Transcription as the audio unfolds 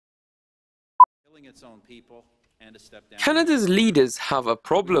Canada's leaders have a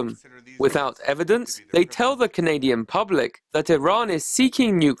problem. Without evidence, they tell the Canadian public that Iran is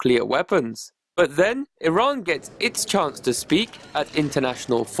seeking nuclear weapons. But then, Iran gets its chance to speak at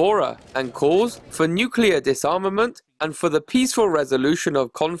international fora and calls for nuclear disarmament and for the peaceful resolution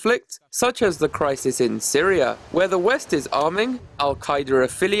of conflicts, such as the crisis in Syria, where the West is arming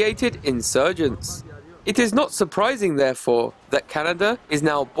al-Qaeda-affiliated insurgents. It is not surprising, therefore, that Canada is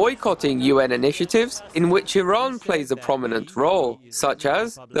now boycotting UN initiatives in which Iran plays a prominent role, such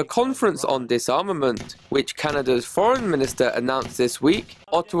as the Conference on Disarmament, which Canada's Foreign Minister announced this week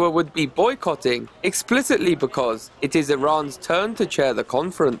Ottawa would be boycotting, explicitly because it is Iran's turn to chair the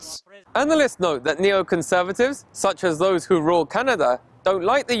conference. Analysts note that neoconservatives, such as those who rule Canada, don't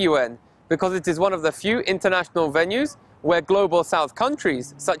like the UN because it is one of the few international venues where global South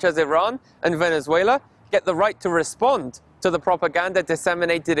countries, such as Iran and Venezuela, get the right to respond to the propaganda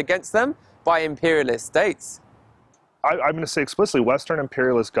disseminated against them by imperialist states. I'm going to say explicitly, Western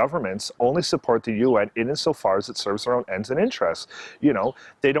imperialist governments only support the UN insofar as it serves their own ends and interests. You know,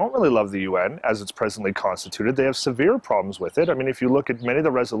 they don't really love the UN as it's presently constituted. They have severe problems with it. I mean, if you look at many of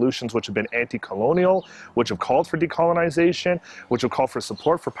the resolutions which have been anti-colonial, which have called for decolonization, which have called for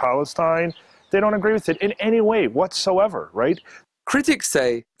support for Palestine, they don't agree with it in any way whatsoever, right? Critics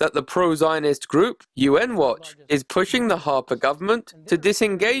say that the pro-Zionist group, UN Watch, is pushing the Harper government to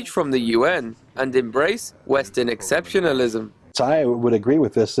disengage from the UN and embrace Western exceptionalism. I would agree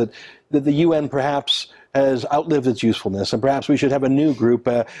with this, that the UN perhaps has outlived its usefulness, and perhaps we should have a new group,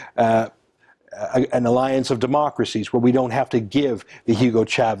 an alliance of democracies, where we don't have to give the Hugo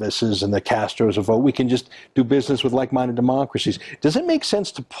Chavez's and the Castros a vote. We can just do business with like-minded democracies. Does it make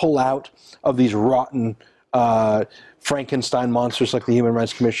sense to pull out of these rotten Frankenstein monsters like the Human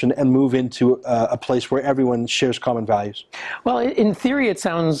Rights Commission and move into a place where everyone shares common values? Well, in theory, it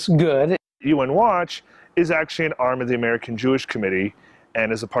sounds good. UN Watch is actually an arm of the American Jewish Committee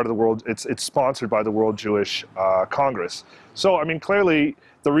and is a part of the world, it's sponsored by the World Jewish Congress. So, I mean, clearly,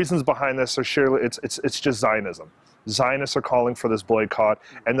 the reasons behind this are surely, it's just Zionism. Zionists are calling for this boycott,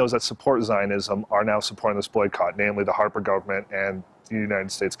 and those that support Zionism are now supporting this boycott, namely the Harper government and the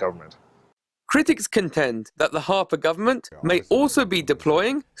United States government. Critics contend that the Harper government may also be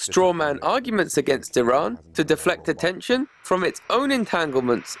deploying straw-man arguments against Iran to deflect attention from its own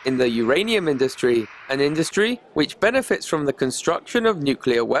entanglements in the uranium industry, an industry which benefits from the construction of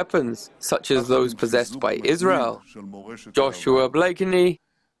nuclear weapons, such as those possessed by Israel. Joshua Blakeney,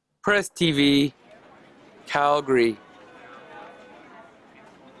 Press TV, Calgary.